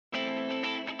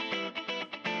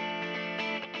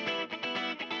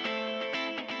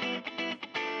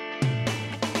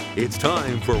It's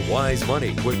time for Wise Money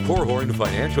with Korhorn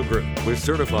Financial Group with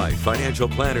certified financial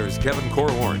planners Kevin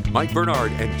Korhorn, Mike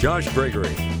Bernard, and Josh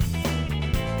Gregory.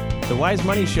 The Wise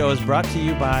Money Show is brought to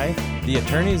you by the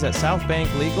attorneys at South Bank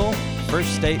Legal,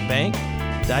 First State Bank,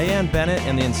 Diane Bennett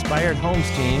and the Inspired Homes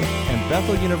team, and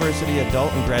Bethel University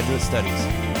Adult and Graduate Studies.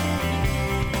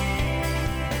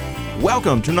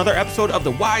 Welcome to another episode of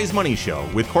the Wise Money Show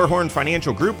with Korhorn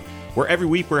Financial Group, where every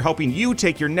week we're helping you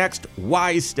take your next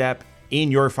wise step in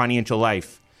your financial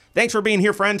life. Thanks for being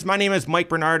here, friends. My name is Mike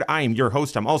Bernard. I am your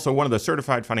host. I'm also one of the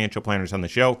certified financial planners on the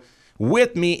show.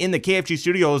 With me in the KFG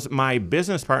studios, my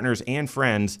business partners and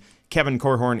friends, Kevin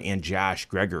Korhorn and Josh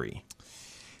Gregory.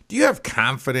 Do you have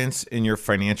confidence in your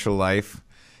financial life?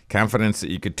 Confidence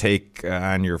that you could take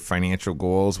on your financial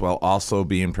goals while also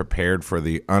being prepared for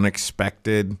the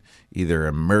unexpected, either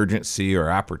emergency or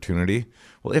opportunity?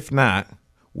 Well, if not,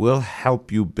 we'll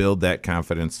help you build that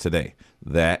confidence today.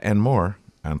 That and more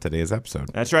on today's episode.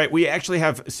 That's right. We actually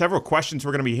have several questions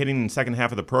we're going to be hitting in the second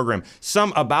half of the program.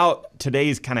 Some about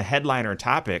today's kind of headliner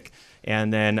topic,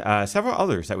 and then several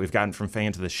others that we've gotten from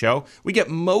fans of the show. We get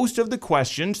most of the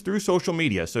questions through social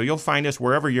media, so you'll find us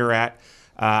wherever you're at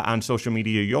on social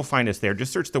media. You'll find us there.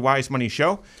 Just search The Wise Money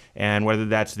Show, and whether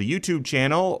that's the YouTube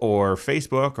channel or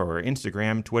Facebook or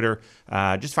Instagram, Twitter,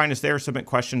 just find us there, submit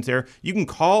questions there. You can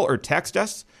call or text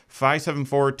us,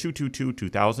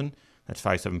 574-222-2000. That's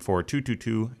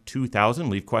 574-222-2000.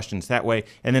 Leave questions that way,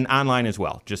 and then online as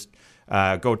well. Just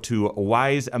go to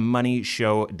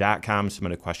wisemoneyshow.com,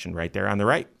 submit a question right there on the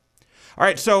right. All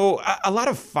right, so a lot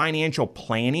of financial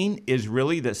planning is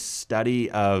really the study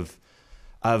of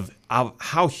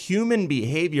how human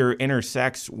behavior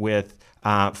intersects with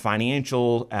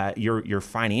financial your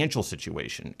financial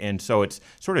situation, and so it's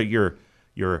sort of your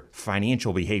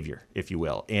financial behavior, if you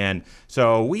will. And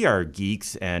so we are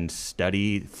geeks and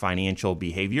study financial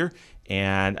behavior.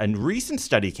 And a recent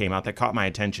study came out that caught my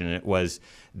attention, and it was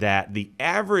that the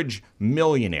average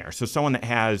millionaire, so someone that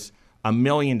has $1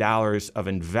 million of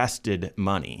invested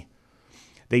money,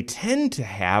 they tend to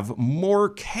have more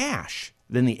cash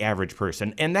than the average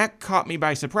person. And that caught me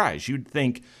by surprise. You'd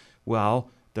think,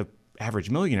 well, the average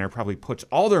millionaire probably puts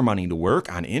all their money to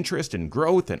work on interest and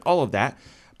growth and all of that,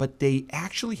 but they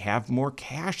actually have more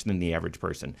cash than the average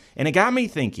person. And it got me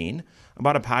thinking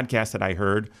about a podcast that I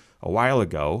heard a while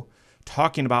ago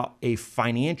talking about a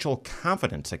financial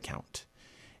confidence account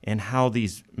and how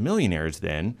these millionaires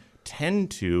then tend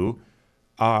to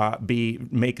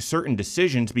make certain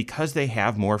decisions because they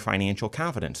have more financial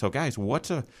confidence. So guys, what's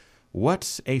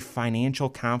a financial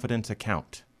confidence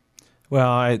account?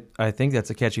 Well, I think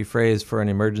that's a catchy phrase for an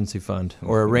emergency fund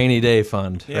or a rainy day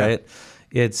fund, right?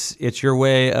 It's your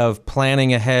way of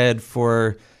planning ahead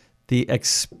for the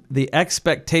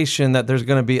expectation that there's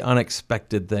going to be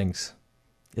unexpected things,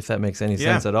 if that makes any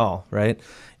sense at all, right?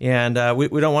 And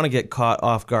we don't want to get caught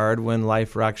off guard when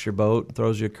life rocks your boat,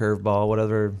 throws you a curveball,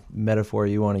 whatever metaphor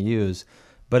you want to use.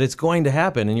 But it's going to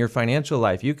happen in your financial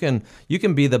life. You can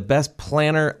be the best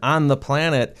planner on the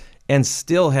planet and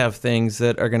still have things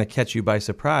that are going to catch you by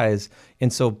surprise.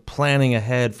 And so planning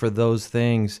ahead for those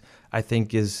things, I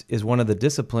think, is one of the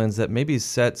disciplines that maybe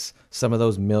sets some of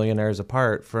those millionaires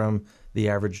apart from the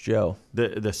average Joe.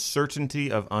 The certainty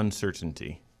of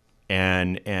uncertainty.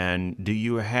 And do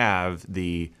you have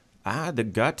the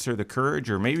guts or the courage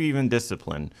or maybe even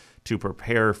discipline to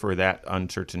prepare for that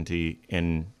uncertainty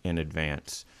in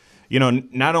advance? You know,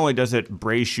 not only does it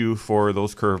brace you for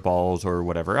those curveballs or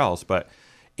whatever else, but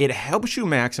it helps you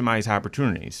maximize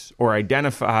opportunities or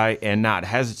identify and not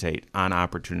hesitate on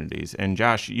opportunities. And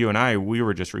Josh, you and I, we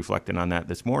were just reflecting on that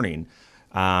this morning,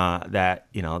 that,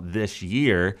 you know, this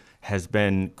year has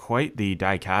been quite the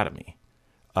dichotomy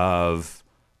of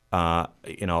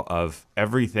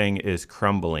everything is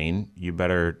crumbling. You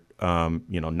better,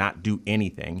 not do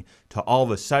anything, to all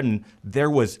of a sudden there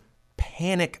was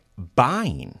panic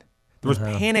buying. There was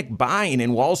panic buying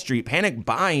in Wall Street, panic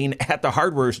buying at the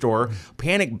hardware store,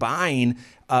 panic buying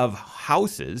of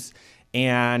houses.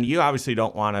 And you obviously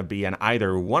don't want to be in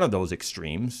either one of those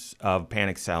extremes of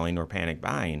panic selling or panic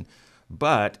buying.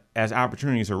 But as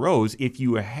opportunities arose, if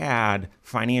you had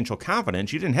financial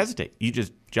confidence, you didn't hesitate. You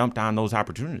just jumped on those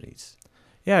opportunities.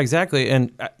 Yeah, exactly.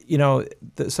 And,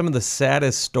 some of the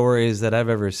saddest stories that I've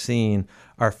ever seen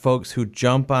are folks who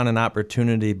jump on an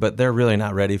opportunity, but they're really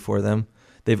not ready for them.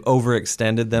 They've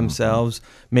overextended themselves.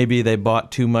 Maybe they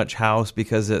bought too much house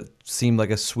because it seemed like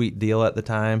a sweet deal at the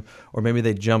time, or maybe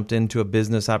they jumped into a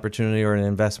business opportunity or an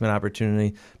investment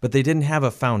opportunity, but they didn't have a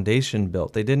foundation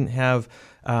built. They didn't have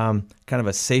kind of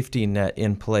a safety net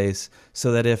in place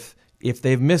so that if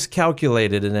they've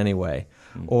miscalculated in any way,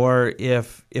 or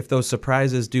if those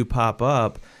surprises do pop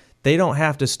up, they don't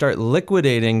have to start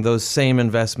liquidating those same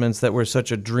investments that were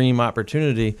such a dream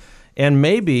opportunity, and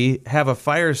maybe have a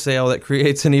fire sale that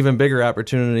creates an even bigger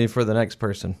opportunity for the next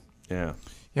person. Yeah.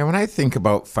 Yeah, when I think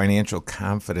about financial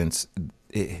confidence,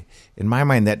 in my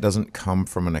mind, that doesn't come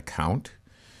from an account.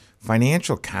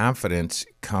 Financial confidence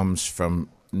comes from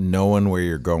knowing where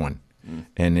you're going,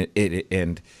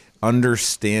 and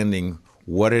understanding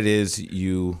what it is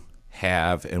you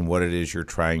have and what it is you're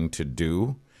trying to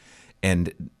do,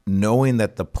 and knowing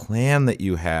that the plan that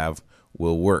you have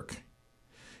will work.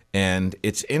 And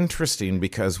it's interesting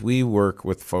because we work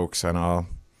with folks on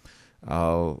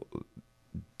all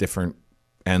different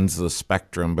ends of the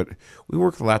spectrum, but we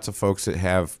work with lots of folks that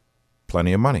have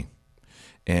plenty of money,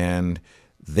 and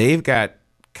they've got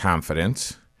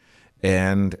confidence.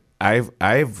 And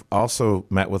I've also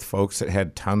met with folks that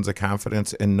had tons of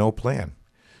confidence and no plan,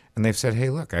 and they've said, "Hey,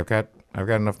 look, I've got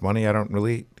enough money. I don't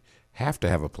really have to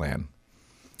have a plan."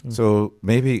 Mm-hmm. So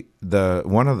maybe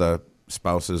one of the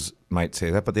spouses might say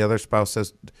that, but the other spouse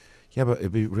says, "Yeah, but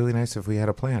it'd be really nice if we had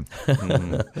a plan."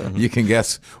 Mm-hmm. You can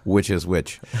guess which is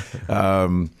which.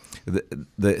 The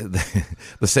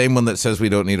same one that says we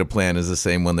don't need a plan is the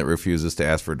same one that refuses to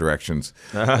ask for directions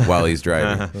while he's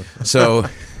driving. So,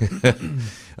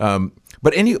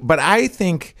 but I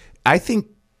think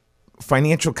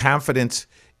financial confidence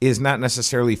is not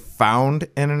necessarily found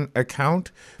in an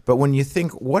account. But when you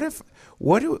think, what's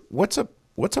a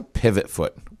pivot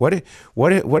foot?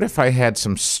 What if I had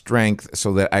some strength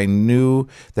so that I knew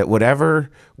that whatever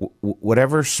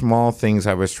small things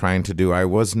I was trying to do, I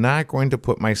was not going to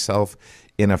put myself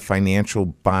in a financial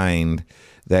bind.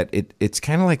 That it's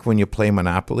kind of like when you play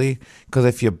Monopoly, because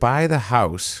if you buy the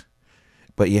house,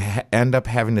 but you end up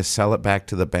having to sell it back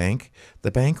to the bank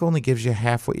only gives you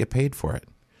half what you paid for it.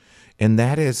 And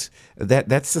that's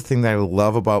the thing that I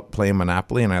love about playing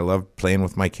Monopoly, and I love playing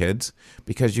with my kids,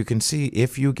 because you can see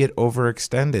if you get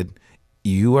overextended,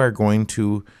 you are going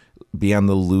to be on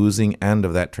the losing end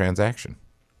of that transaction.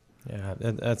 Yeah,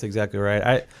 that's exactly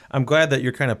right. I'm glad that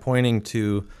you're kind of pointing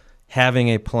to having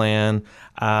a plan.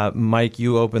 Mike,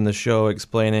 you opened the show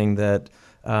explaining that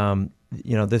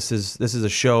this is a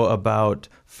show about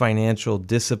financial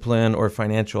discipline or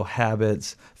financial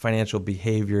habits, financial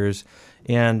behaviors.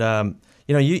 And,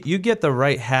 you get the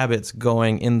right habits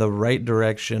going in the right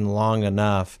direction long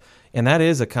enough, and that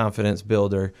is a confidence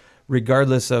builder,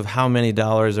 regardless of how many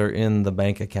dollars are in the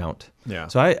bank account. Yeah.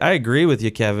 So I agree with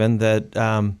you, Kevin, that,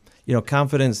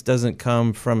 confidence doesn't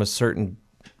come from a certain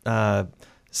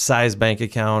size bank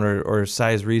account or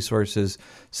size resources.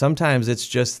 Sometimes it's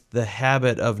just the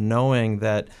habit of knowing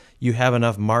that you have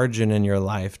enough margin in your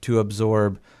life to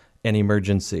absorb an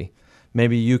emergency.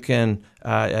 Maybe you can,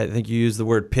 I think you used the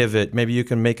word pivot, maybe you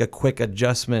can make a quick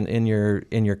adjustment in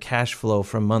your cash flow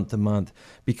from month to month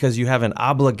because you haven't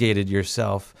obligated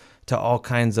yourself to all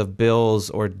kinds of bills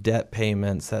or debt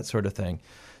payments, that sort of thing.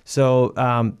 So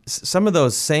some of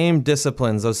those same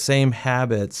disciplines, those same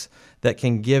habits that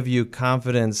can give you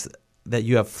confidence that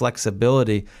you have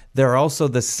flexibility, they're also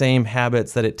the same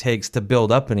habits that it takes to build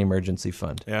up an emergency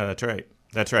fund. Yeah, that's right.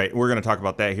 That's right. We're going to talk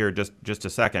about that here just a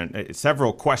second.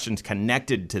 Several questions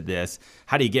connected to this.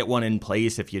 How do you get one in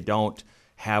place if you don't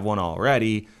have one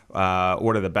already?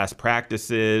 What are the best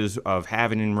practices of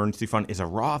having an emergency fund? Is a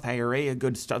Roth IRA a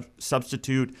good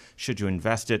substitute? Should you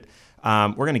invest it?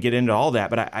 We're going to get into all that,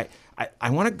 but I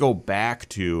want to go back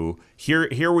to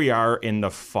here we are in the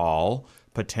fall,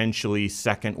 potentially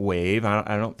second wave.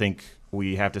 I don't think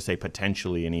we have to say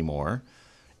potentially anymore.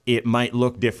 It might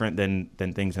look different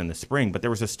than things in the spring, but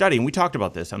there was a study, and we talked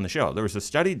about this on the show. There was a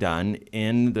study done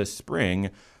in the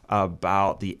spring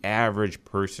about the average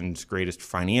person's greatest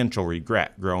financial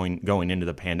regret going into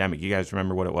the pandemic. You guys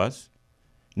remember what it was?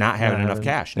 Not having enough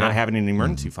cash, not having an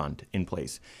emergency fund in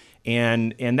place.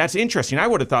 And that's interesting. I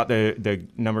would have thought the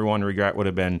number one regret would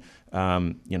have been,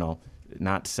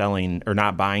 not selling or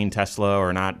not buying Tesla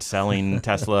or not selling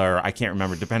Tesla, or I can't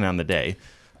remember, depending on the day.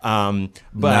 But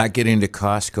not getting to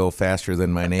Costco faster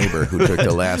than my neighbor who took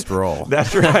the last roll.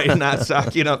 That's right. Not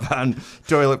stocking up on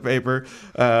toilet paper.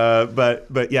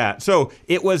 But yeah, so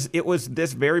it was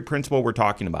this very principle we're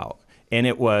talking about. And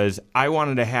it was, I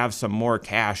wanted to have some more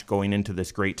cash going into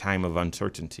this great time of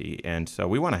uncertainty. And so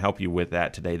we want to help you with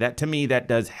that today. That, to me, that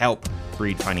does help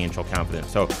breed financial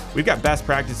confidence. So we've got best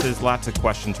practices, lots of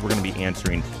questions we're going to be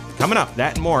answering. Coming up,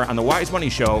 that and more on the Wise Money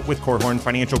Show with Korhorn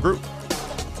Financial Group.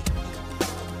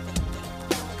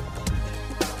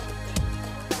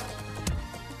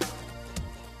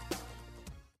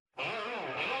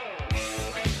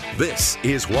 This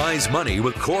is Wise Money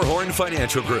with Korhorn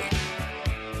Financial Group.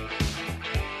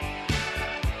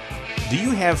 Do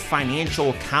you have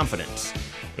financial confidence?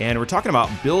 And we're talking about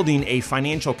building a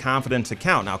financial confidence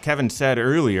account. Now, Kevin said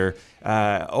earlier,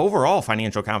 overall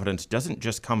financial confidence doesn't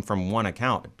just come from one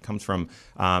account. It comes from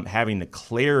having the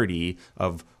clarity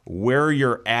of where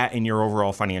you're at in your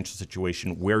overall financial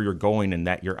situation, where you're going, and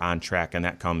that you're on track. And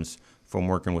that comes from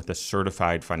working with a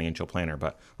certified financial planner.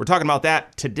 But we're talking about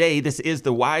that today. This is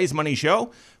the Wise Money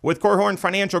Show with Korhorn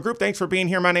Financial Group. Thanks for being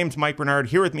here. My name's Mike Bernard.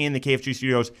 Here with me in the KFG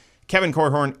studios, Kevin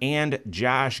Korhorn and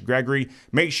Josh Gregory.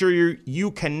 Make sure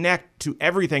you connect to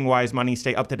everything Wise Money.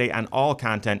 Stay up to date on all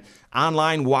content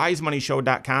online,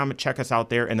 wisemoneyshow.com. Check us out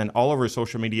there. And then all over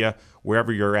social media,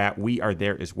 wherever you're at, we are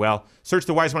there as well. Search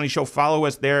the Wise Money Show, follow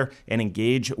us there, and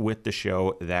engage with the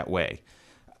show that way.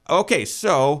 Okay,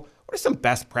 so what are some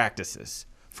best practices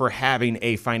for having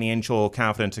a financial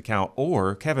confidence account?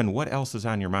 Or, Kevin, what else is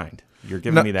on your mind? You're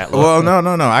giving me that look. Well,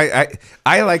 no.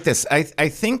 I like this. I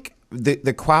think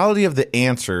the quality of the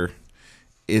answer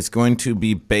is going to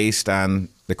be based on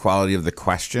the quality of the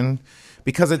question,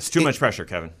 because it's too much pressure,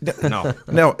 Kevin. No.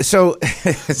 No. So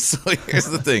here's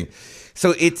the thing.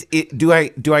 So do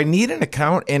I need an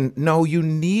account? And no, you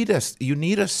need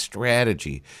a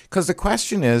strategy, because the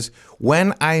question is,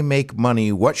 when I make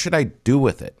money, what should I do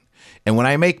with it? And when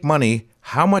I make money,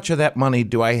 how much of that money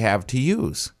do I have to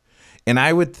use? And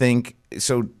I would think,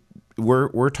 so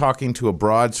we're talking to a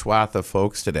broad swath of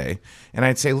folks today, and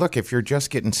I'd say, look, if you're just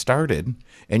getting started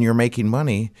and you're making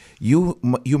money, you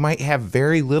might have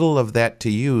very little of that to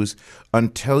use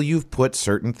until you've put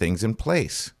certain things in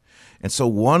place. And so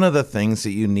one of the things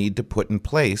that you need to put in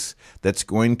place that's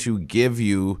going to give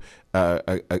you,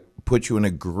 put you in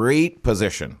a great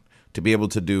position to be able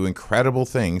to do incredible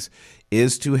things,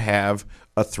 is to have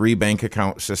a 3 bank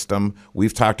account system.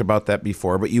 We've talked about that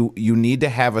before, but you need to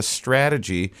have a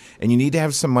strategy, and you need to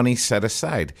have some money set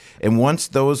aside. And once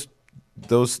those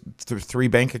 3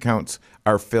 bank accounts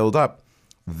are filled up,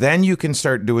 then you can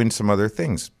start doing some other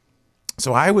things.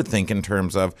 So I would think in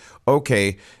terms of,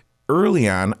 okay, early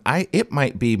on, it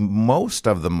might be most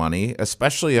of the money,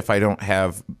 especially if I don't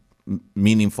have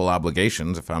meaningful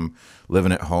obligations, if I'm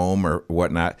living at home or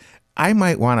whatnot, I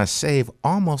might want to save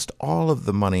almost all of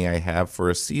the money I have for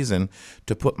a season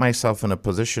to put myself in a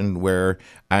position where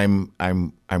I'm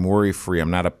worry free.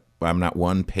 I'm not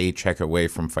one paycheck away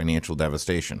from financial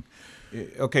devastation.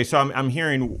 Okay, so I'm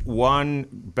hearing one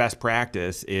best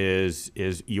practice is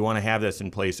you want to have this in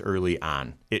place early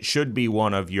on. It should be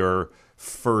one of your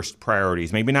first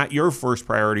priorities. Maybe not your first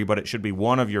priority, but it should be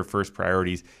one of your first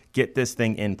priorities. Get this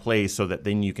thing in place so that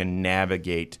then you can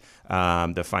navigate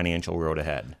the financial road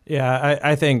ahead. Yeah,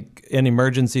 I think an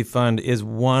emergency fund is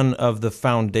one of the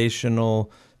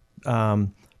foundational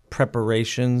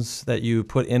preparations that you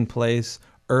put in place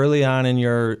early on in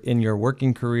your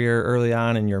working career, early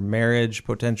on in your marriage,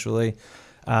 potentially.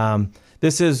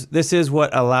 This is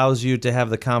what allows you to have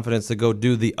the confidence to go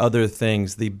do the other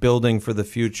things, the building for the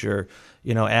future,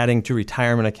 adding to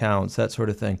retirement accounts, that sort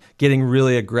of thing, getting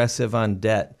really aggressive on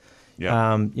debt.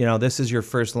 Yeah. This is your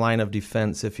first line of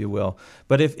defense, if you will.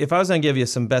 But if I was going to give you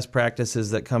some best practices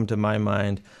that come to my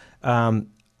mind,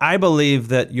 I believe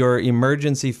that your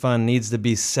emergency fund needs to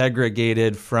be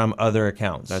segregated from other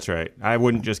accounts. That's right. I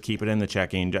wouldn't just keep it in the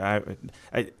checking.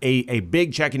 A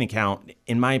big checking account,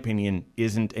 in my opinion,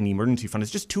 isn't an emergency fund.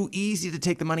 It's just too easy to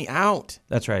take the money out.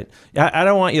 That's right. I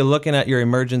don't want you looking at your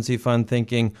emergency fund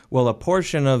thinking, well, a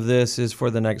portion of this is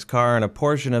for the next car and a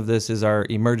portion of this is our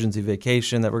emergency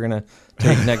vacation that we're going to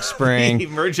take next spring.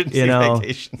 Emergency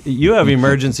vacation. You have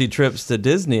emergency trips to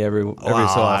Disney every so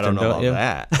often, I don't know don't you?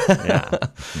 about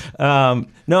that. Yeah.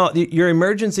 No, your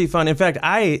emergency fund. In fact,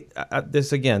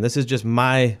 this is just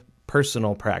my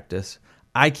personal practice.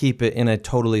 I keep it in a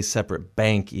totally separate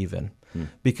bank, even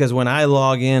because when I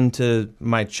log into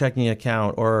my checking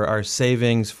account or our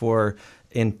savings for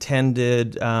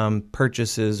intended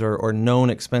purchases or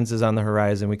known expenses on the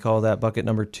horizon, we call that bucket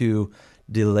number 2.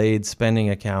 Delayed spending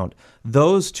account.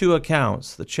 Those 2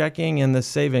 accounts, the checking and the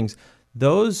savings,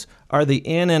 those are the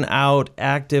in and out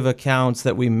active accounts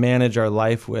that we manage our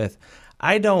life with.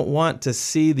 I don't want to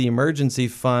see the emergency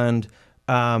fund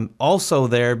also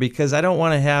there, because I don't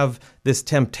want to have this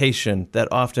temptation that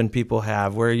often people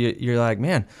have where you're like,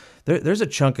 man, there's a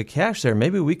chunk of cash there.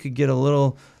 Maybe we could get a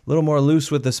little more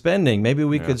loose with the spending. Maybe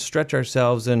we could stretch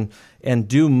ourselves and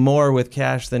do more with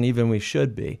cash than even we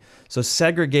should be. So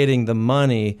segregating the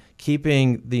money,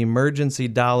 keeping the emergency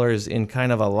dollars in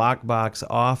kind of a lockbox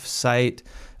off-site,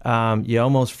 you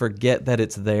almost forget that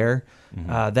it's there.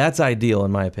 That's ideal,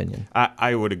 in my opinion.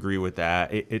 I would agree with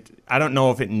that. I don't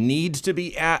know if it needs to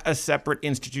be at a separate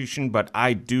institution, but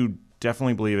I do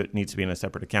definitely believe it needs to be in a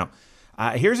separate account.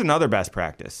 Here's another best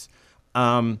practice.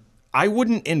 I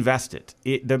wouldn't invest it.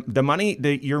 The money,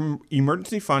 your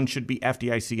emergency fund should be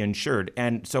FDIC insured.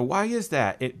 And so why is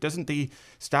that? Doesn't the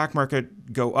stock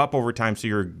market go up over time, so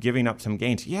you're giving up some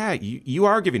gains? Yeah, you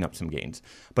are giving up some gains.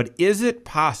 But is it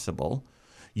possible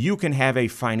you can have a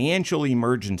financial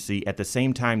emergency at the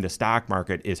same time the stock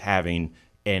market is having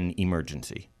an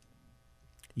emergency?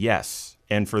 Yes.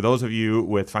 And for those of you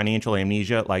with financial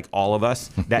amnesia, like all of us,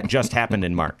 that just happened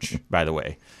in March, by the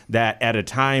way. That at a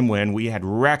time when we had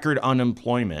record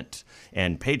unemployment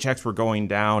and paychecks were going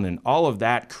down and all of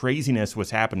that craziness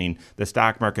was happening, the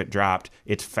stock market dropped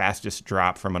its fastest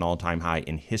drop from an all-time high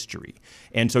in history.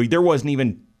 And so there wasn't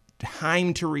even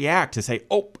time to react to say,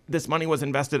 oh, this money was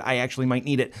invested. I actually might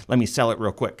need it. Let me sell it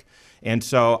real quick. And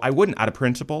so I wouldn't, out of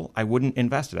principle, I wouldn't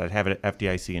invest it. I'd have it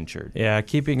FDIC insured. Yeah,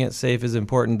 keeping it safe is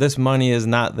important. This money is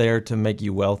not there to make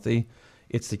you wealthy.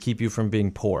 It's to keep you from being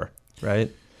poor,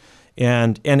 right?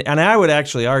 And I would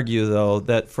actually argue, though,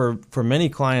 that for many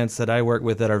clients that I work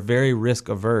with that are very risk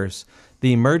averse,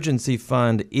 the emergency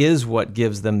fund is what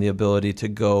gives them the ability to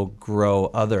go grow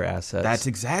other assets. That's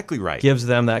exactly right. Gives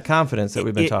them that confidence that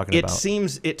we've been talking about.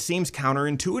 It seems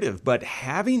counterintuitive, but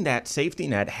having that safety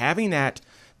net, having that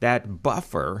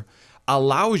buffer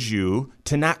allows you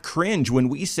to not cringe when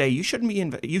we say you should be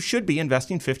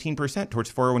investing 15%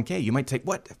 towards 401k. You might say,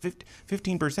 "What?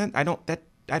 15%?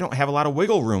 I don't have a lot of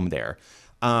wiggle room there."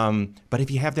 But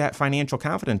if you have that financial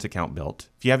confidence account built,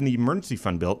 if you have an emergency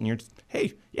fund built, and you're,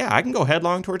 hey, yeah, I can go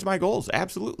headlong towards my goals.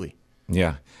 Absolutely.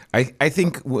 Yeah. I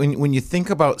think when you think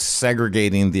about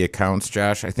segregating the accounts,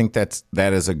 Josh, I think that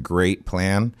is a great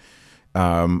plan.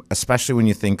 Especially when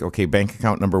you think, okay, bank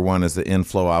account number one is the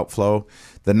inflow, outflow.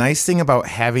 The nice thing about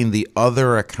having the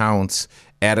other accounts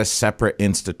at a separate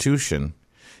institution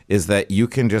is that you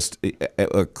can just,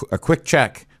 a quick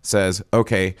check says,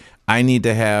 okay, I need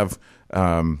to have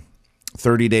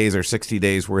 30 days or 60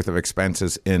 days worth of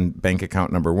expenses in bank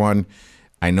account number one.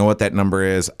 I know what that number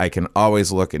is. I can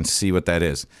always look and see what that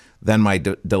is. Then my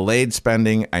delayed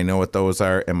spending, I know what those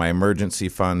are, and my emergency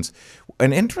funds.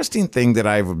 An interesting thing that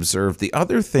I've observed, the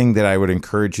other thing that I would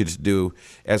encourage you to do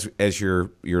as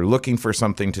you're looking for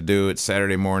something to do, it's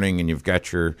Saturday morning and you've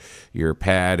got your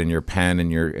pad and your pen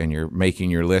and you're making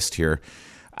your list here,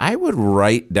 I would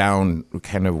write down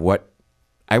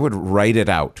I would write it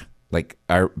out. Like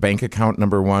our bank account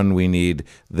number one, we need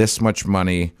this much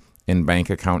money in bank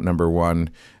account number one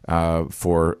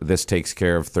for this takes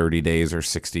care of 30 days or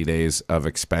 60 days of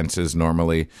expenses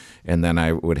normally. And then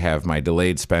I would have my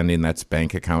delayed spending, that's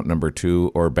bank account number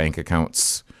two or bank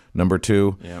accounts number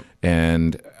two. Yep.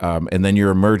 And then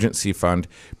your emergency fund.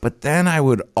 But then I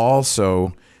would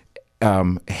also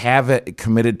have it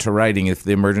committed to writing if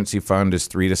the emergency fund is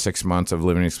 3 to 6 months of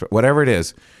living expense, whatever it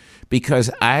is. Because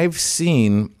I've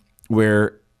seen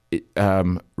where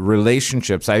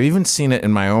relationships, I've even seen it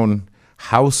in my own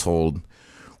household,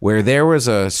 where there was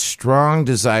a strong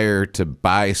desire to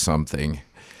buy something.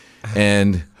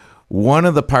 And one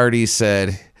of the parties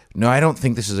said, no, I don't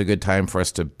think this is a good time for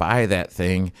us to buy that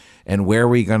thing. And where are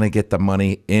we going to get the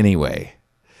money anyway?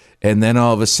 And then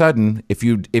all of a sudden, if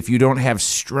you don't have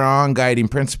strong guiding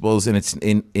principles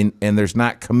and and there's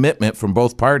not commitment from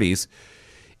both parties,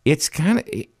 it's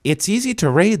easy to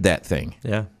raid that thing.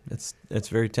 Yeah, it's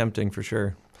very tempting for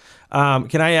sure.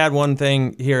 Can I add one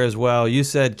thing here as well? You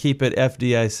said keep it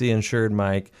FDIC insured,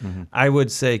 Mike. Mm-hmm. I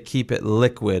would say keep it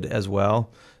liquid as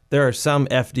well. There are some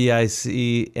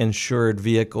FDIC insured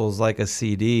vehicles like a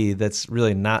CD that's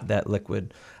really not that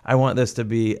liquid. I want this to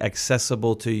be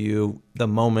accessible to you the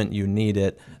moment you need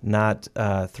it, not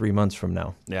 3 months from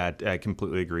now. Yeah, I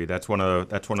completely agree. That's one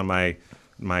of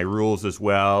my rules as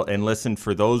well. And listen,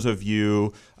 for those of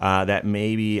you that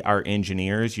maybe are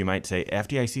engineers, you might say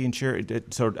FDIC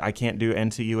insured, so I can't do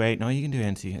NCUA. No, you can do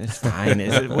NCUA. It's fine.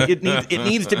 It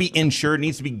needs to be insured, it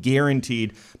needs to be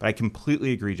guaranteed. But I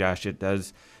completely agree, Josh. It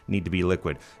does need to be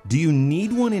liquid. Do you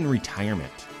need one in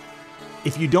retirement?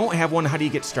 If you don't have one, how do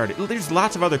you get started? There's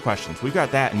lots of other questions. We've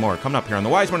got that and more coming up here on The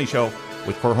Wise Money Show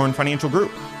with Korhorn Financial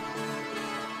Group.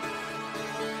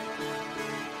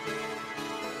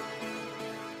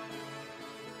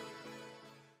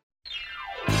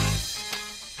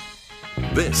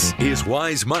 This is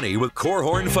Wise Money with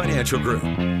Korhorn Financial Group.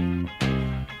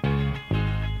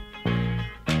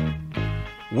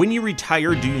 When you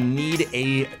retire, do you need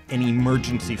an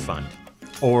emergency fund?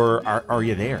 Or are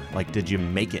you there? Like, did you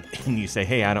make it? And you say,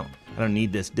 hey, I don't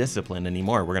need this discipline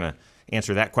anymore. We're going to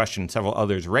answer that question and several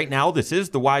others right now. This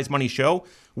is The Wise Money Show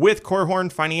with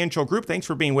Korhorn Financial Group. Thanks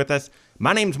for being with us.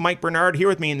 My name's Mike Bernard. Here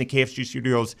with me in the KFG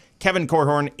studios, Kevin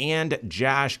Korhorn and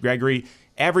Josh Gregory.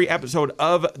 Every episode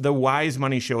of The Wise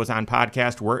Money Show is on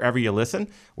podcast wherever you listen,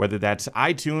 whether that's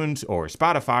iTunes or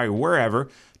Spotify or wherever.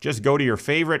 Just go to your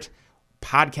favorite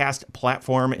podcast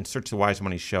platform and search The Wise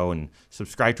Money Show and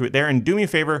subscribe to it there. And do me a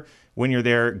favor, when you're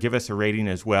there, give us a rating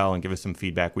as well and give us some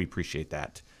feedback. We appreciate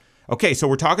that. Okay, so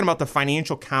we're talking about the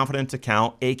Financial Confidence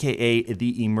Account, aka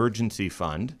the emergency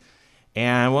fund.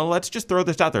 And well, let's just throw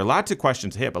this out there. Lots of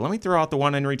questions hit, but let me throw out the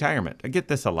one in retirement. I get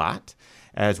this a lot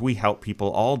as we help people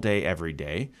all day, every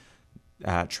day,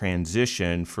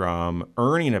 transition from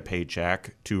earning a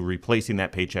paycheck to replacing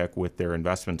that paycheck with their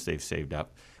investments they've saved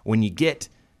up. When you get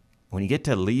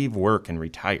to leave work and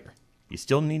retire, you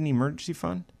still need an emergency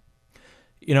fund?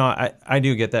 You know, I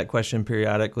do get that question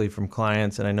periodically from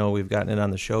clients, and I know we've gotten it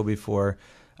on the show before.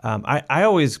 I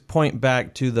always point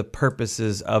back to the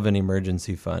purposes of an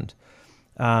emergency fund.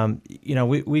 You know,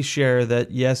 we share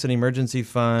that, yes, an emergency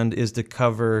fund is to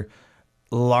cover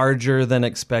larger than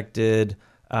expected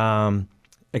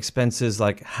expenses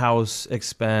like house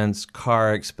expense,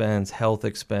 car expense, health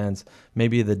expense,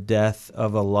 maybe the death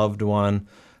of a loved one.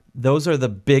 Those are the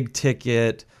big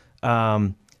ticket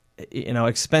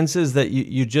expenses that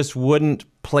you just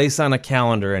wouldn't place on a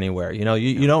calendar anywhere. You know,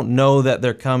 you don't know that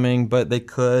they're coming, but they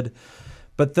could.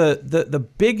 But the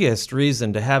biggest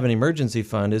reason to have an emergency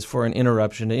fund is for an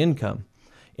interruption to income.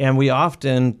 And we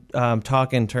often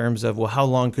talk in terms of, well, how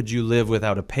long could you live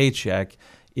without a paycheck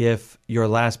if your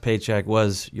last paycheck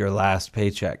was your last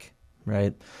paycheck,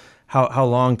 right? How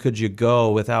long could you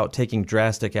go without taking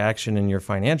drastic action in your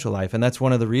financial life? And that's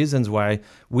one of the reasons why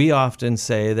we often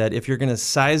say that if you're going to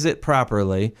size it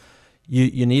properly,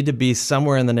 you need to be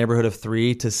somewhere in the neighborhood of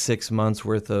 3 to 6 months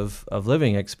worth of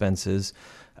living expenses,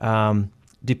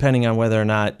 depending on whether or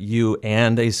not you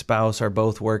and a spouse are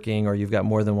both working or you've got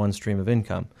more than one stream of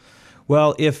income.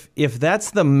 Well, if that's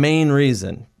the main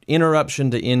reason, interruption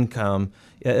to income,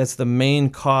 it's the main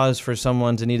cause for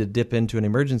someone to need to dip into an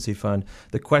emergency fund,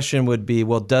 the question would be,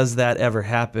 well, does that ever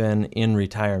happen in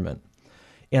retirement?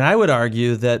 And I would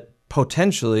argue that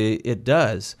potentially it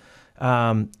does.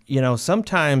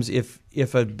 Sometimes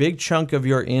if a big chunk of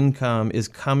your income is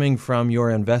coming from your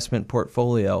investment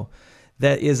portfolio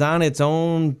that is on its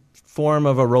own form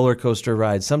of a roller coaster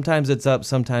ride, sometimes it's up,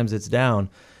 sometimes it's down,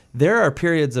 there are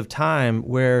periods of time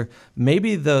where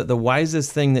maybe the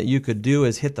wisest thing that you could do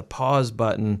is hit the pause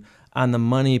button on the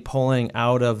money pulling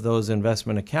out of those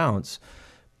investment accounts.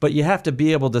 But you have to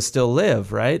be able to still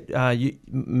live, right?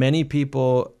 Many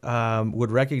people would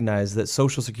recognize that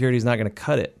Social Security is not going to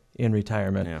cut it in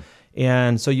retirement. Yeah.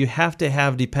 And so you have to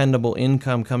have dependable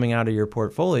income coming out of your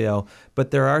portfolio,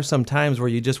 but there are some times where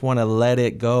you just want to let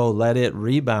it go, let it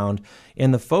rebound.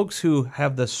 And the folks who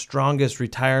have the strongest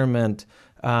retirement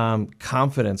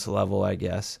confidence level, I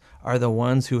guess, are the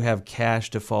ones who have cash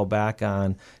to fall back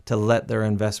on to let their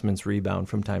investments rebound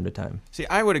from time to time. See,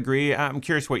 I would agree. I'm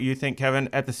curious what you think, Kevin.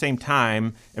 At the same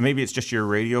time, and maybe it's just your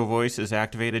radio voice is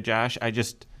activated, Josh,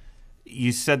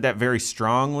 you said that very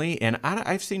strongly, and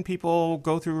I've seen people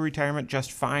go through retirement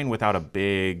just fine without a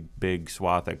big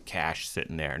swath of cash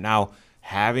sitting there. Now,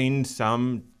 having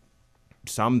some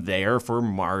there for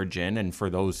margin and for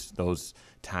those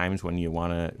times when you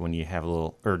have a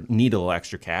little or need a little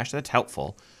extra cash, that's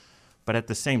helpful. But at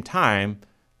the same time,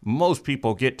 most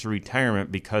people get to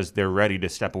retirement because they're ready to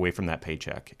step away from that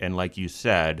paycheck. And like you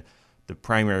said, the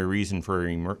primary reason for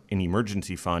an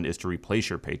emergency fund is to replace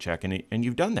your paycheck, and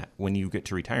you've done that when you get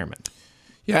to retirement.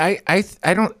 Yeah,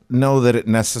 I don't know that it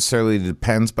necessarily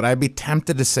depends, but I'd be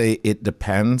tempted to say it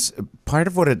depends. Part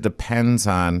of what it depends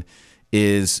on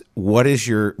is what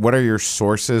are your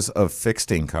sources of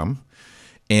fixed income.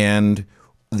 And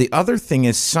the other thing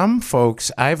is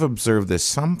I've observed this,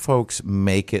 some folks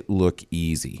make it look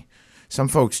easy. Some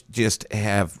folks just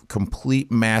have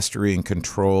complete mastery and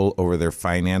control over their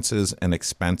finances and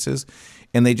expenses,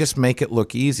 and they just make it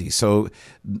look easy. So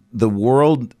the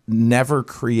world never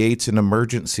creates an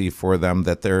emergency for them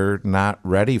that they're not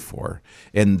ready for.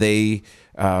 And they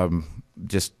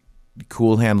just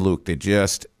cool hand Luke, they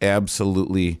just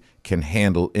absolutely can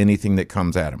handle anything that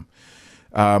comes at them.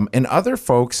 And other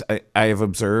folks I have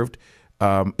observed,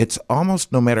 it's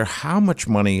almost no matter how much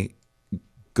money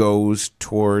goes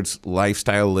towards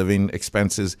lifestyle living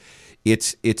expenses,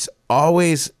 it's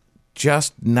always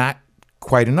just not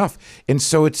quite enough. And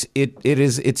so it's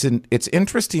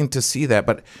interesting to see that.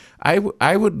 But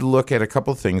I would look at a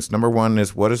couple of things. Number one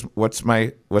is what's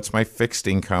my fixed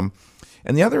income,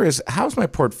 and the other is how's my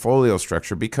portfolio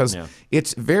structure, because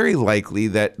it's very likely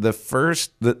that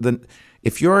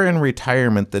if you're in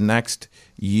retirement, the next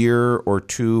year or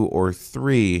 2 or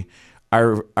 3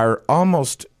 are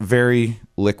almost very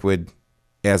liquid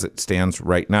as it stands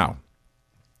right now.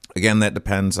 Again, that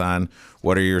depends on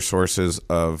what are your sources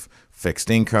of fixed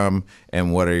income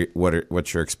and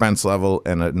what's your expense level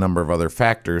and a number of other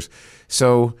factors.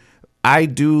 So I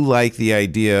do like the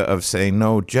idea of saying,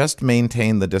 no, just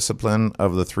maintain the discipline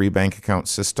of the 3 bank account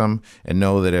system and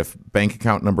know that if bank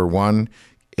account number 1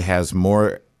 has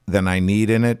more than I need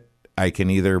in it, I can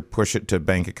either push it to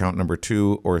bank account number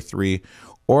 2 or 3,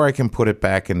 or I can put it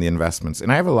back in the investments.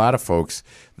 And I have a lot of folks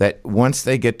that once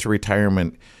they get to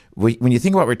retirement, when you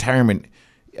think about retirement,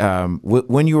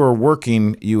 when you were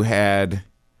working, you had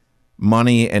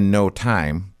money and no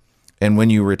time. And when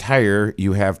you retire,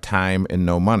 you have time and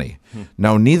no money.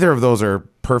 Now, neither of those are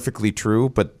perfectly true,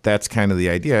 but that's kind of the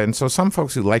idea. And so some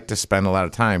folks who like to spend a lot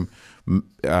of time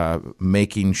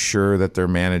making sure that they're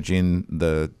managing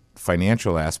the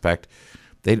financial aspect,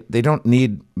 they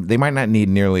might not need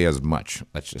nearly as much,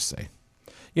 let's just say.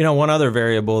 One other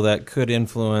variable that could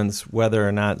influence whether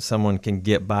or not someone can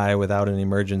get by without an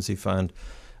emergency fund,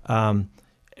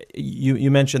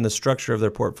 you mentioned the structure of their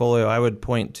portfolio. I would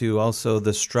point to also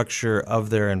the structure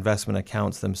of their investment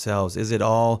accounts themselves. Is it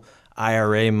all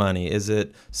IRA money? Is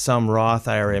it some Roth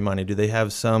IRA money? Do they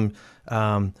have some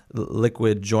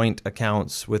liquid joint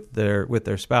accounts with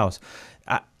their spouse?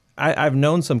 I've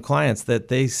known some clients that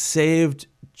they saved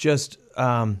just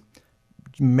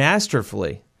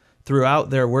masterfully throughout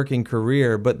their working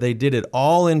career, but they did it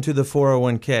all into the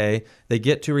 401k. They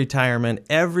get to retirement.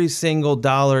 Every single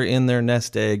dollar in their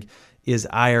nest egg is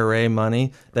IRA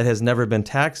money that has never been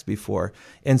taxed before.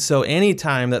 And so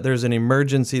anytime that there's an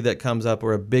emergency that comes up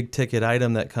or a big ticket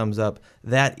item that comes up,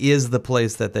 that is the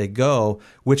place that they go,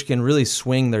 which can really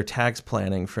swing their tax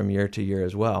planning from year to year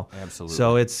as well. Absolutely.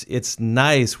 So it's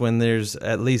nice when there's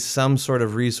at least some sort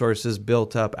of resources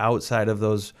built up outside of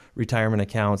those retirement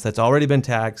accounts that's already been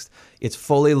taxed. It's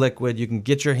fully liquid. You can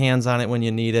get your hands on it when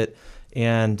you need it.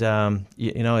 And,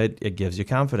 it gives you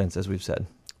confidence, as we've said.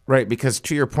 Right, because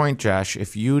to your point, Josh,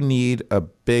 if you need a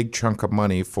big chunk of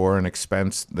money for an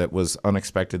expense that was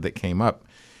unexpected that came up,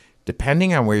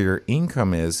 depending on where your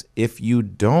income is, if you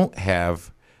don't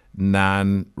have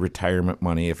non-retirement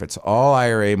money, if it's all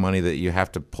IRA money that you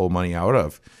have to pull money out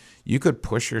of, you could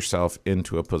push yourself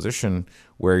into a position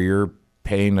where you're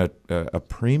paying a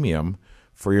premium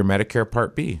for your Medicare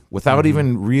Part B without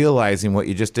even realizing what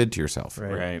you just did to yourself.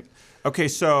 Right. Okay,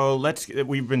 so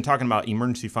we've been talking about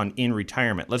emergency fund in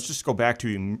retirement. Let's just go back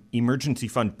to emergency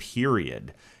fund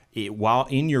period. While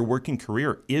in your working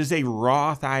career, is a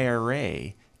Roth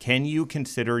IRA, can you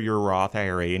consider your Roth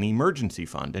IRA an emergency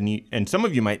fund? And some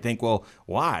of you might think, well,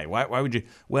 why? Why would you?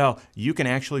 Well, you can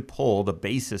actually pull the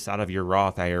basis out of your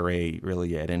Roth IRA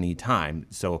really at any time.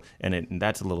 So, and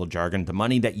that's a little jargon. The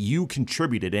money that you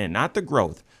contributed in, not the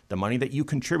growth, the money that you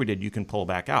contributed, you can pull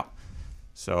back out.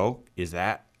 So is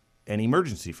that an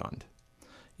emergency fund?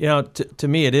 To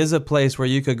me, it is a place where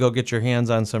you could go get your hands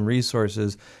on some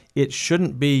resources. It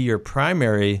shouldn't be your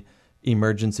primary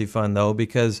emergency fund, though,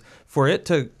 because for it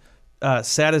to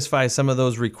satisfy some of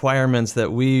those requirements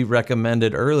that we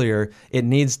recommended earlier, it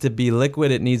needs to be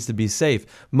liquid, it needs to be safe.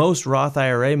 Most Roth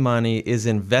IRA money is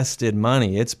invested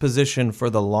money. It's positioned for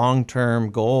the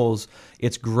long-term goals.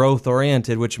 It's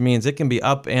growth-oriented, which means it can be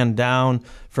up and down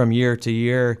from year to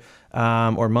year.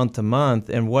 Or month to month,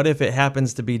 and what if it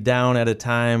happens to be down at a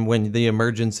time when the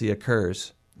emergency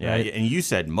occurs? Yeah, right? And you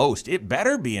said most. It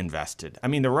better be invested. I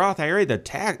mean, the Roth IRA, the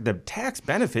tax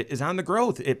benefit is on the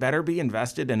growth. It better be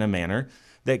invested in a manner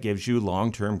that gives you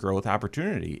long-term growth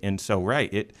opportunity. And so,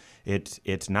 right,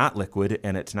 it's not liquid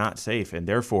and it's not safe, and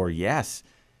therefore, yes,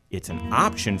 it's an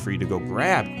option for you to go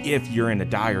grab if you're in a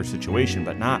dire situation,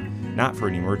 but not for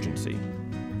an emergency.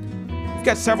 We've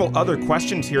got several other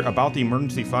questions here about the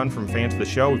emergency fund from fans of the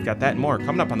show. We've got that and more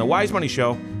coming up on the Wise Money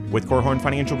Show with Korhorn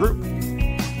Financial Group.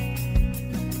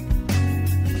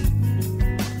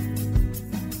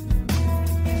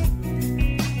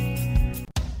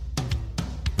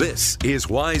 This is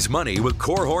Wise Money with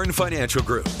Korhorn Financial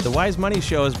Group. The Wise Money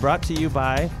Show is brought to you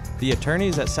by the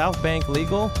attorneys at South Bank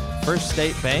Legal, First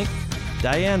State Bank,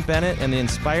 Diane Bennett and the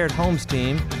Inspired Homes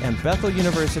team, and Bethel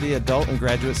University Adult and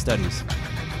Graduate Studies.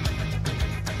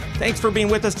 Thanks for being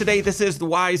with us today. This is the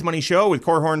Wise Money Show with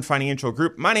Korhorn Financial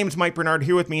Group. My name is Mike Bernard.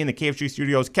 Here with me in the KFG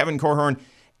studios, Kevin Korhorn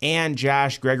and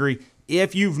Josh Gregory.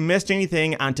 If you've missed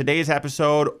anything on today's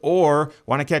episode or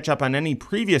want to catch up on any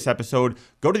previous episode,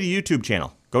 go to the YouTube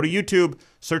channel. Go to YouTube,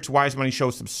 search Wise Money Show,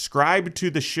 subscribe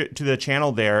to the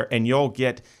channel there, and you'll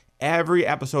get every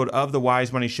episode of the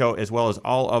Wise Money Show, as well as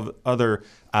all of other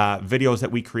videos that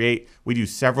we create. We do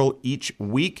several each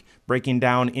week, breaking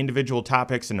down individual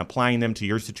topics and applying them to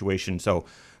your situation. So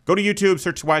go to YouTube,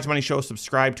 search Wise Money Show,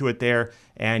 subscribe to it there,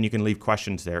 and you can leave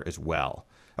questions there as well.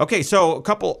 Okay, so a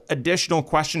couple additional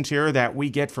questions here that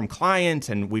we get from clients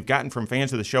and we've gotten from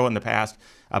fans of the show in the past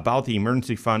about the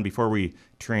emergency fund before we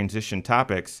transition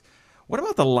topics. What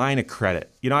about the line of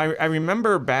credit? I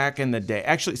remember back in the day,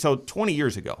 actually, so 20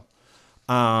 years ago,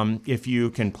 if you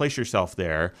can place yourself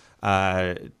there,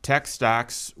 tech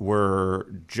stocks were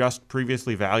just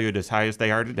previously valued as high as they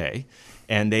are today,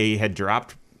 and they had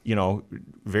dropped,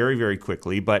 very, very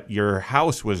quickly, but your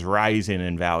house was rising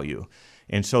in value.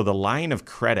 And so the line of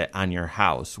credit on your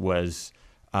house was,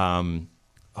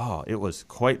 it was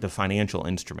quite the financial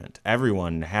instrument.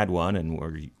 Everyone had one and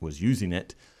was using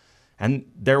it. And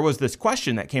there was this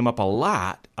question that came up a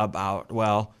lot about,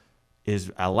 well,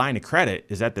 is a line of credit,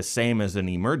 is that the same as an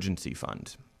emergency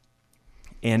fund?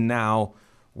 And now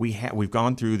we've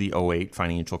gone through the 08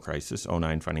 financial crisis,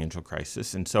 09 financial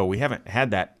crisis, and so we haven't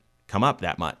had that come up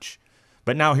that much.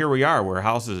 But now here we are where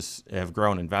houses have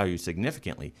grown in value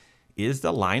significantly. Is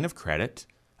the line of credit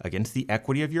against the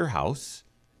equity of your house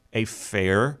a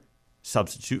fair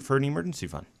substitute for an emergency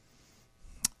fund?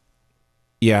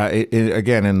 Yeah,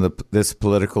 again, in this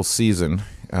political season,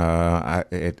 at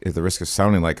the risk of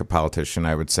sounding like a politician,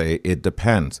 I would say it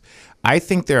depends. I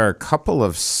think there are a couple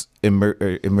of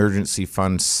emergency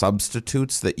fund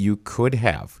substitutes that you could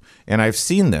have, and I've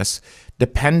seen this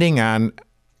depending on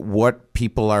what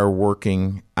people are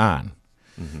working on.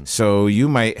 Mm-hmm. So you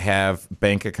might have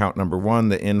bank account number one,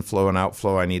 the inflow and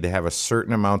outflow. I need to have a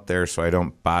certain amount there so I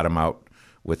don't bottom out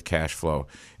with cash flow.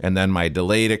 And then my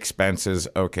delayed expenses,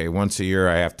 okay, once a year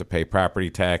I have to pay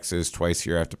property taxes, twice a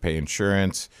year I have to pay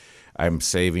insurance, I'm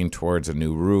saving towards a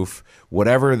new roof,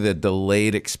 whatever the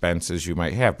delayed expenses you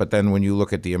might have. But then when you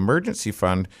look at the emergency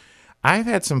fund, I've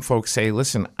had some folks say,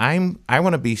 listen, I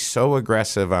want to be so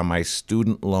aggressive on my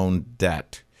student loan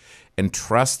debt and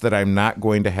trust that I'm not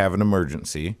going to have an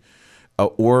emergency.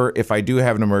 Or if I do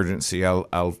have an emergency,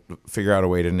 I'll figure out a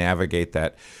way to navigate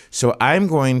that. So I'm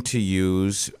going to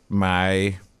use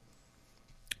my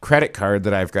credit card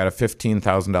that I've got a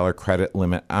 $15,000 credit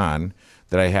limit on,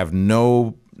 that I have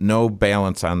no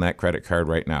balance on that credit card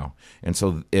right now. And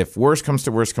so if worse comes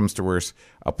to worse,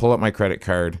 I'll pull up my credit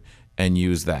card and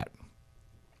use that.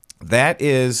 That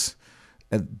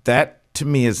to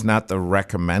me is not the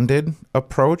recommended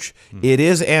approach. It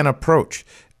is an approach.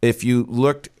 If you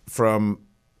looked from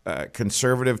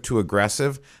conservative to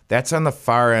aggressive, that's on the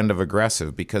far end of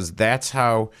aggressive, because that's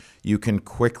how you can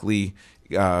quickly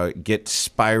get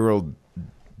spiraled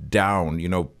down.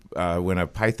 When a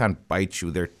python bites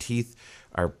you, their teeth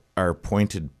are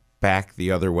pointed back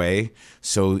the other way,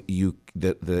 so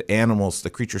the animals, the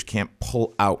creatures can't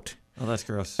pull out. Oh, that's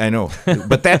gross. I know.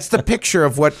 But that's the picture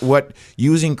of what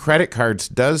using credit cards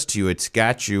does to you. It's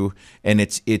got you, and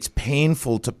it's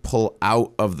painful to pull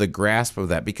out of the grasp of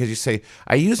that, because you say,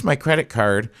 I use my credit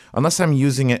card, unless I'm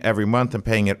using it every month and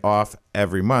paying it off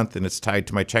every month, and it's tied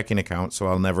to my checking account, so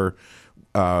I'll never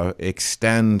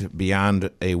extend beyond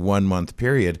a 1 month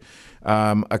period.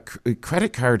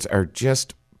 Credit cards are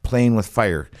just playing with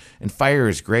fire, and fire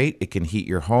is great. It can heat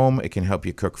your home, it can help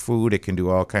you cook food, it can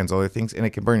do all kinds of other things, and it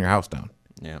can burn your house down.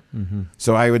 Yeah. Mm-hmm.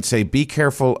 So I would say be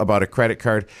careful about a credit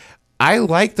card. I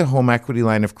like the home equity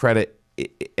line of credit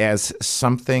as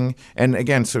something, and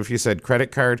again, so if you said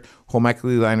credit card, home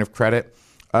equity line of credit,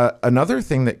 another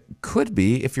thing that could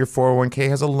be if your 401k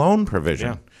has a loan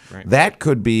provision. Yeah, right. That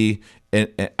could be,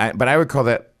 but I would call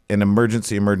that an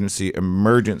emergency.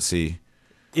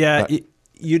 Yeah,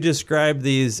 you describe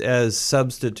these as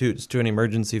substitutes to an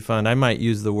emergency fund. I might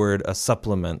use the word a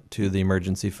supplement to the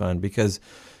emergency fund, because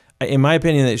in my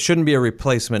opinion, it shouldn't be a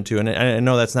replacement to, and I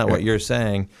know that's not what you're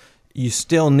saying. You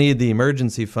still need the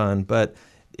emergency fund, but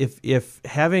if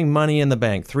having money in the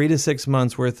bank, 3 to 6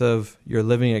 months worth of your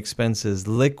living expenses,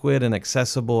 liquid and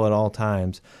accessible at all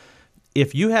times,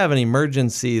 if you have an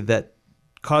emergency that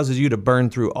causes you to burn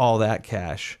through all that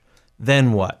cash,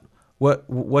 then what?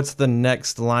 What's the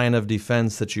next line of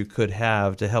defense that you could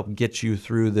have to help get you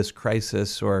through this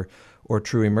crisis or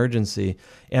true emergency?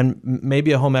 And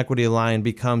maybe a home equity line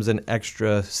becomes an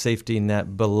extra safety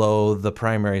net below the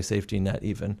primary safety net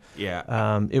even.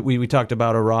 Yeah. We talked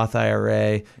about a Roth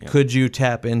IRA. Yeah. Could you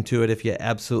tap into it if you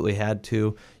absolutely had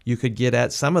to? You could get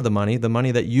at some of the money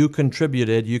that you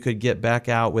contributed, you could get back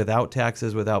out without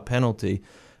taxes, without penalty.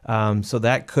 So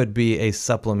that could be a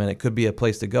supplement. It could be a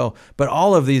place to go. But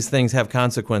all of these things have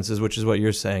consequences, which is what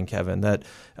you're saying, Kevin, that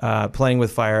playing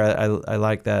with fire, I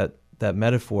like that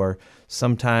metaphor.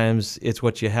 Sometimes it's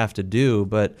what you have to do,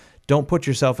 but don't put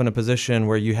yourself in a position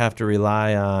where you have to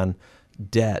rely on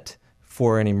debt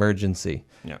for an emergency.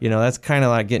 Yeah. That's kind of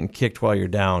like getting kicked while you're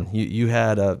down. You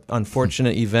had an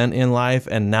unfortunate event in life,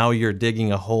 and now you're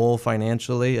digging a hole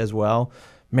financially as well.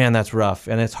 man, that's rough,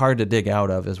 and it's hard to dig out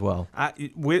of as well.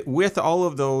 With all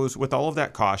of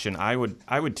that caution, I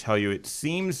would tell you it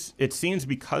seems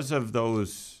because of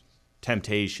those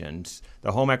temptations,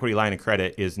 the home equity line of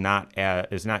credit is not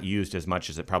used as much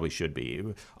as it probably should be.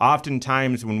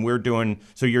 Oftentimes, when we're doing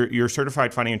your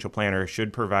certified financial planner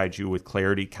should provide you with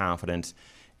clarity, confidence,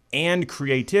 and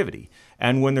creativity.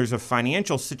 And when there's a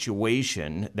financial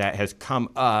situation that has come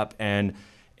up and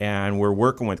we're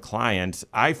working with clients,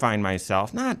 I find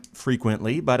myself, not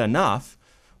frequently, but enough,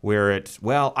 where it's,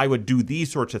 well, I would do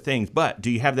these sorts of things, but do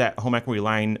you have that home equity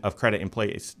line of credit in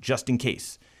place just in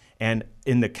case? And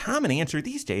the common answer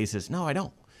these days is, no, I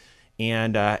don't.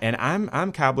 And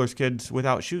I'm cobbler's kids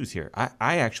without shoes here.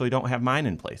 I actually don't have mine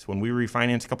in place. When we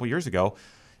refinanced a couple years ago,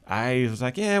 I was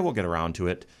like, yeah, we'll get around to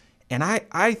it. And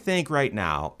I think right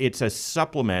now it's a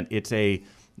supplement. It's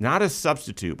not a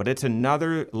substitute, but it's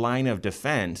another line of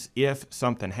defense if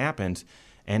something happens.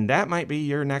 And that might be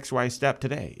your next wise step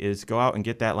today, is go out and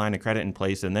get that line of credit in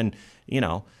place, and then,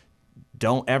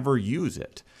 don't ever use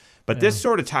it. But this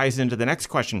sort of ties into the next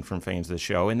question from fans of the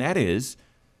show, and that is,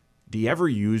 do you ever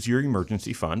use your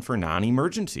emergency fund for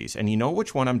non-emergencies? And you know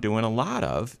which one I'm doing a lot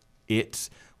of? It's,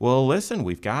 well, listen,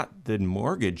 we've got the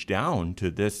mortgage down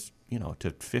to this,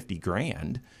 to 50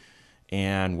 grand.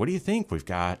 And what do you think? We've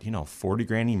got, 40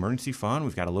 grand emergency fund.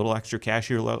 We've got a little extra cash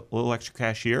here, little extra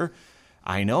cash here.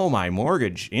 I know my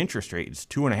mortgage interest rate is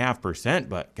 2.5%,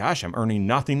 but gosh, I'm earning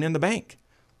nothing in the bank.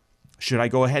 Should I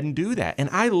go ahead and do that? And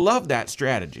I love that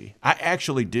strategy. I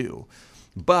actually do.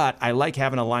 But I like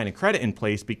having a line of credit in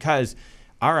place because,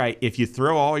 all right, if you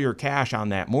throw all your cash on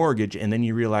that mortgage and then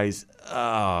you realize,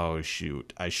 oh,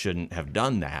 shoot, I shouldn't have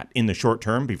done that in the short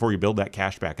term before you build that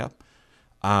cash back up,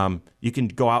 you can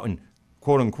go out and,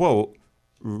 quote unquote,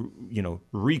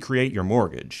 recreate your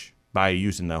mortgage by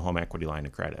using the home equity line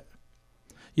of credit.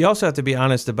 You also have to be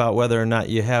honest about whether or not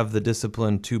you have the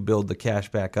discipline to build the cash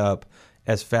back up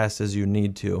as fast as you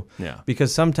need to. Yeah.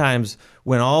 Because sometimes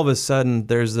when all of a sudden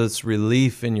there's this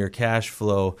relief in your cash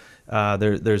flow,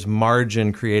 there's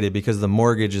margin created because the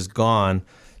mortgage is gone.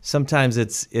 Sometimes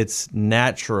it's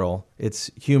natural,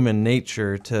 it's human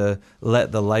nature to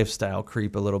let the lifestyle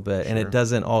creep a little bit, and it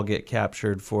doesn't all get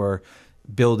captured for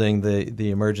building the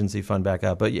emergency fund back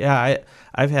up. But yeah,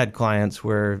 I've had clients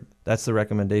where that's the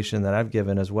recommendation that I've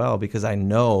given as well, because I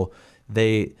know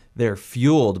they're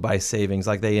fueled by savings,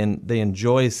 like they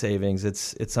enjoy savings.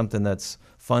 It's something that's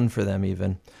fun for them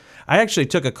even. I actually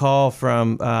took a call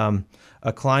from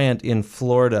a client in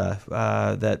Florida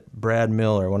that Brad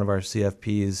Miller, one of our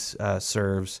CFPs,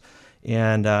 serves,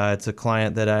 and it's a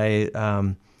client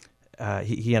that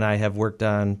he and I have worked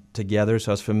on together,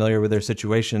 so I was familiar with their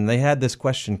situation. They had this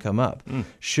question come up: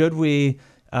 should we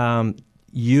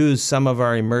use some of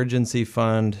our emergency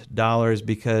fund dollars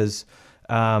because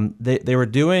they were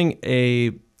doing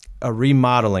a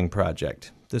remodeling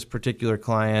project. This particular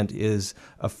client is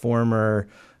a former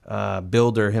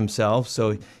builder himself,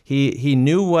 so he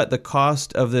knew what the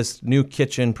cost of this new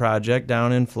kitchen project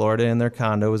down in Florida in their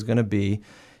condo was going to be.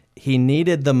 He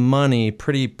needed the money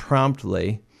pretty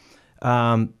promptly,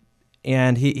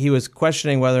 and he was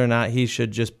questioning whether or not he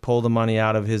should just pull the money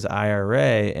out of his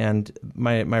IRA. And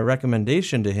my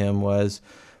recommendation to him was,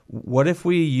 what if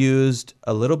we used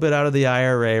a little bit out of the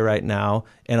IRA right now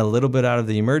and a little bit out of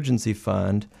the emergency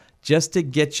fund just to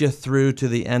get you through to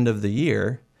the end of the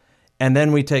year, and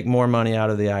then we take more money out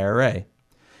of the IRA?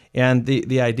 And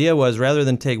the idea was, rather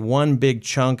than take one big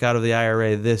chunk out of the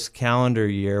IRA this calendar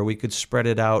year, we could spread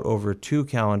it out over 2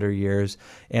 calendar years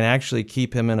and actually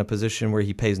keep him in a position where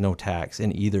he pays no tax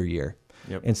in either year.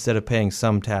 Yep. Instead of paying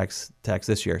some tax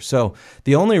this year. So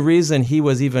the only reason he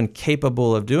was even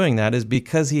capable of doing that is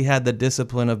because he had the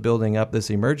discipline of building up this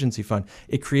emergency fund.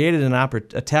 It created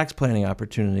a tax planning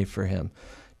opportunity for him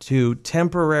to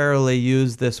temporarily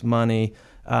use this money.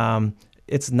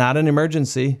 It's not an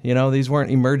emergency. These weren't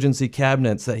emergency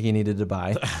cabinets that he needed to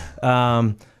buy.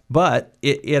 But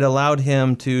it allowed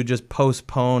him to just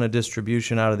postpone a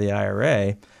distribution out of the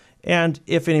IRA. And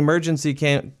if an emergency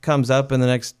comes up in the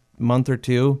next month or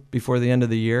two before the end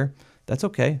of the year, that's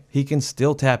okay. He can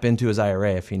still tap into his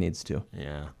IRA if he needs to.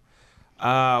 Yeah.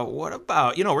 What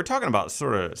about, we're talking about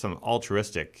sort of some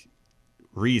altruistic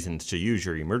reasons to use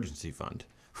your emergency fund.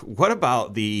 What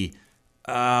about the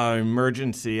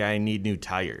emergency, I need new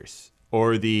tires?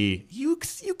 Or the, you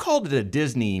called it a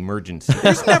Disney emergency.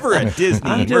 There's never a Disney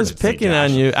I'm emergency. I'm just picking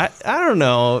on you. I don't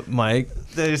know, Mike.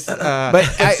 There's, but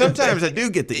sometimes I do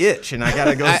get the itch, and I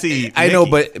gotta go see. I know,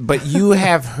 but you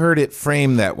have heard it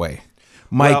framed that way.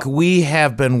 Mike, we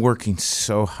have been working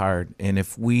so hard, and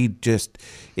if we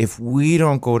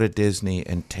don't go to Disney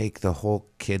and take the whole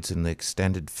kids and the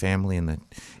extended family and the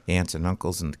aunts and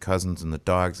uncles and the cousins and the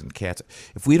dogs and cats,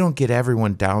 if we don't get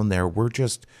everyone down there, we're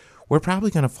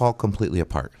probably going to fall completely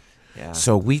apart. Yeah.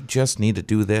 So we just need to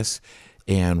do this,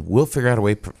 and we'll figure out a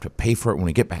way to pay for it when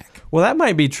we get back. Well, that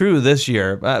might be true this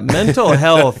year. Mental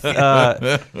health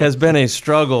has been a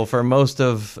struggle for most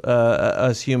of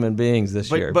us human beings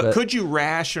this year. But could you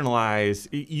rationalize?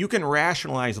 You can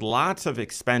rationalize lots of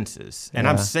expenses. And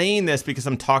I'm saying this because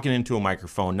I'm talking into a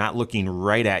microphone, not looking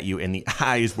right at you in the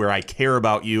eyes where I care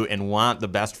about you and want the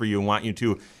best for you and want you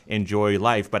to enjoy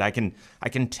life. But I can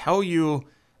tell you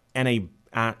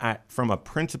from a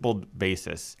principled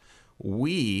basis,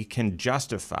 we can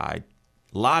justify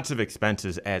lots of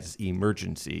expenses as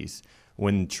emergencies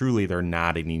when truly they're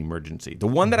not an emergency. The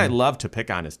one that I love to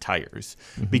pick on is tires,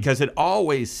 because it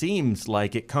always seems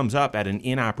like it comes up at an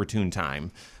inopportune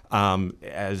time,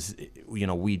 as you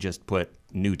know, we just put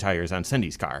new tires on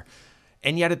Cindy's car.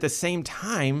 And yet at the same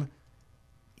time,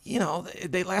 you know,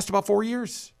 they last about 4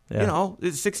 years. Yeah. You know,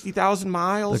 it's 60,000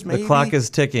 miles, maybe. The clock is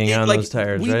ticking on those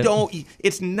tires, right?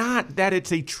 It's not that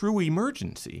it's a true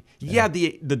emergency. Yeah,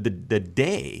 the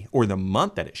day or the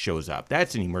month that it shows up,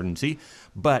 that's an emergency.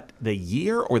 But the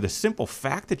year or the simple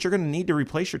fact that you're going to need to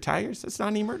replace your tires, that's not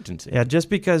an emergency. Yeah, just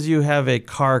because you have a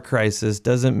car crisis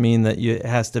doesn't mean that it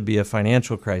has to be a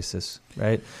financial crisis,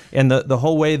 right? And the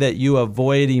whole way that you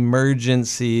avoid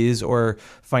emergencies or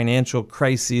financial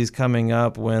crises coming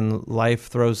up when life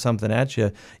throws something at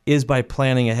you is by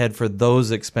planning ahead for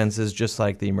those expenses, just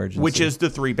like the emergency. Which is the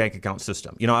 3 bank account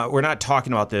system. You know, we're not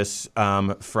talking about this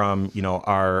from, you know,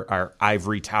 our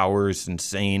ivory towers and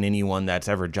saying anyone that's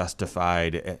ever justified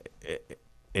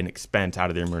an expense out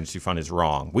of their emergency fund is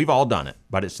wrong. We've all done it,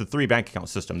 but it's the 3 bank account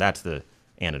system. That's the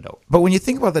antidote. But when you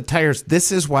think about the tires,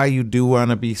 this is why you do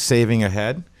want to be saving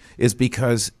ahead, is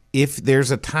because if there's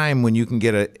a time when you can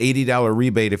get an $80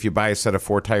 rebate if you buy a set of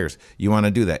 4 tires, you want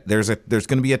to do that. There's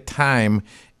going to be a time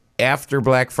after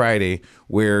Black Friday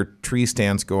where tree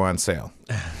stands go on sale.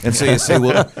 And so you say,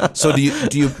 well, so do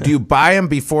you buy them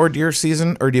before deer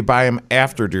season or do you buy them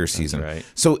after deer season? That's right.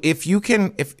 So if you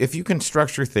can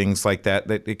structure things like that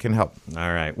it can help.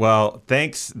 All right. Well,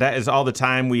 thanks. That is all the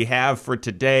time we have for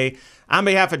today. On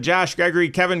behalf of Josh Gregory,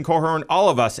 Kevin Korhorn, all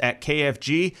of us at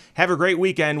KFG, have a great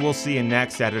weekend. We'll see you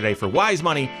next Saturday for Wise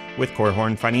Money with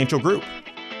Korhorn Financial Group.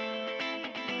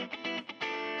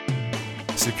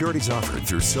 Securities offered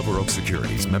through Silver Oak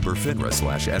Securities, member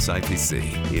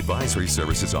FINRA/SIPC. Advisory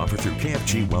services offered through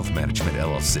KFG Wealth Management,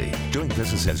 LLC. Doing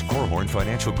business as Korhorn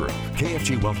Financial Group.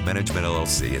 KFG Wealth Management,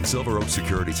 LLC and Silver Oak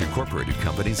Securities Incorporated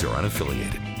companies are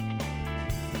unaffiliated.